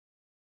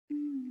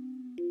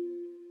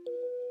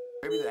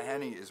Maybe the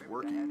Henny is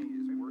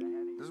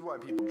working. This is why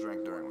people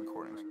drink during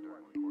recordings.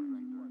 It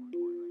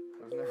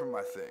was never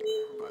my thing,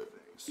 but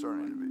it's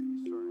starting to be.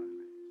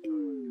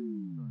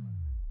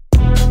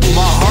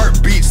 My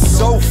heart beats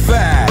so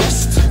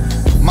fast.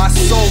 My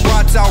soul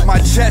rots out my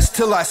chest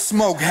till I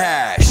smoke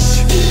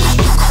hash.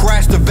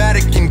 Crash the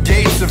Vatican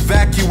gates,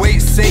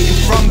 evacuate Satan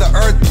from the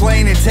earth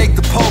plane and take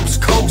the Pope's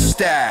coat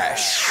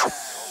stash.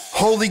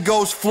 Holy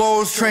Ghost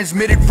flows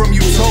transmitted from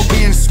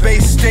utopian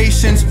space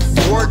stations.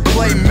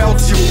 Wordplay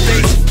melts your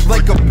face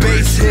like a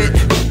bass hit.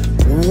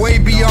 Way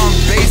beyond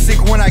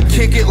basic when I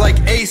kick it like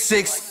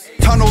Asics.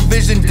 Tunnel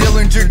vision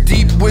Dillinger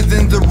deep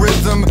within the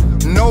rhythm.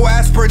 No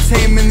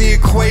aspartame in the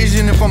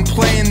equation. If I'm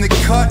playing the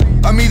cut,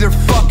 I'm either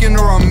fucking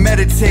or I'm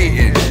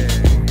meditating.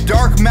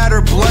 Dark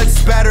matter, blood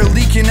spatter,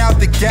 leaking out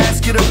the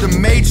gasket of the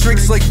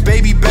matrix like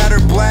baby batter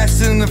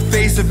blasted in the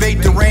face of 8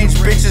 deranged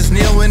bitches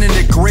kneeling in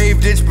a grave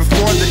ditch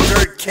before the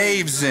dirt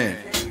caves in.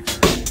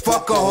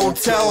 Fuck a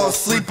hotel, I'll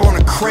sleep on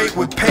a crate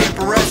with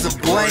paper as a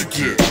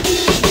blanket.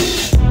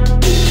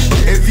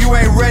 If you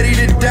ain't ready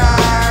to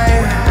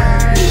die,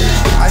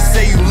 I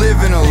say you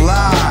living a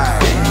lie.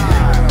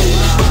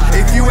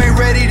 If you ain't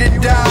ready to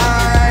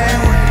die,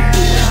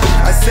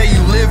 I say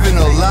you living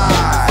a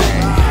lie.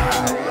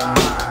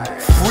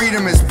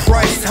 Freedom is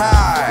priced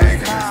high.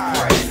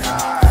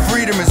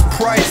 Freedom is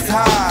priced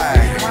high.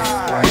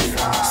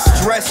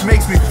 Stress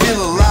makes me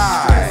feel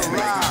alive.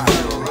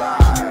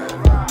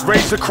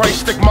 Razor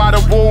Christ,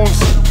 stigmata wounds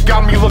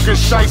got me looking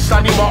shice.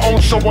 I need my own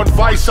show on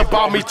Vice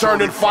about me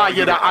turning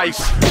fire to ice.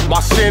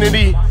 My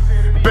sanity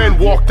been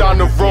walked down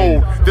the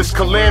road. This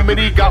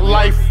calamity got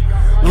life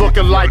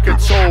looking like a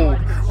toad.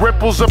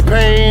 Ripples of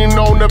pain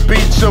on the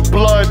beach of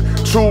blood.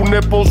 2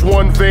 nipples,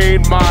 1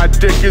 vein, my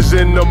dick is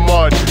in the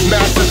mud.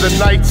 Masters of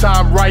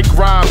nighttime, right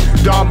rhyme,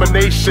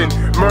 domination.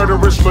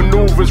 Murderous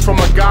maneuvers from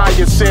a guy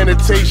in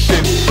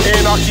sanitation.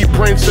 Anarchy,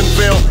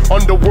 Prinsonville,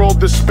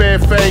 underworld despair.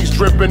 Fangs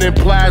dripping in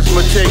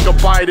plasma, take a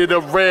bite of the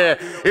rare.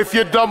 If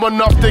you're dumb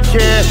enough to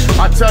care,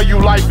 I tell you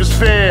life is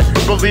fair.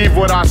 Believe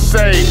what I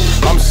say,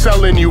 I'm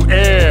selling you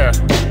air.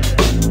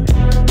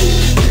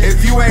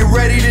 If you ain't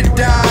ready to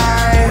die,